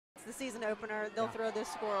It's the season opener. They'll Yeah. throw this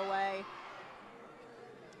score away.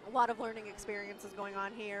 A lot of learning experiences going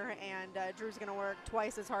on here, and Drew's going to work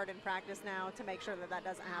twice as hard in practice now to make sure that that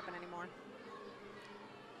doesn't happen anymore.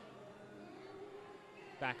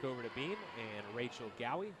 Back over to Beam and Rachel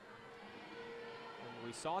Gowey. And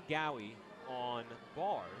we saw Gowey on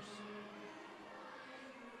bars,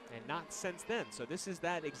 and not since then. So this is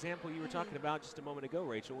that example you were talking about just a moment ago,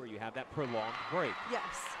 Rachel, where you have that prolonged break.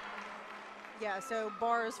 Yes. Yeah, so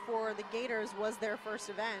bars for the Gators was their first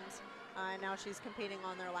event. Now she's competing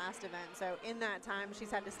on their last event. So in that time,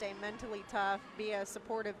 she's had to stay mentally tough, be a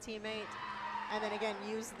supportive teammate, and then again,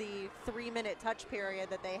 use the 3-minute touch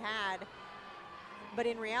period that they had. But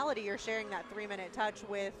in reality, you're sharing that 3-minute touch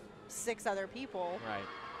with 6 other people. Right.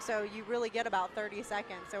 So you really get about 30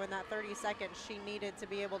 seconds. So in that 30 seconds, she needed to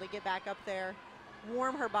be able to get back up there,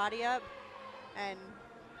 warm her body up, and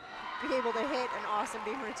be able to hit an awesome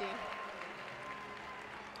beam routine.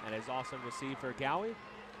 That is awesome to see for Gowey.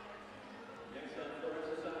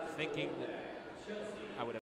 Thinking, I would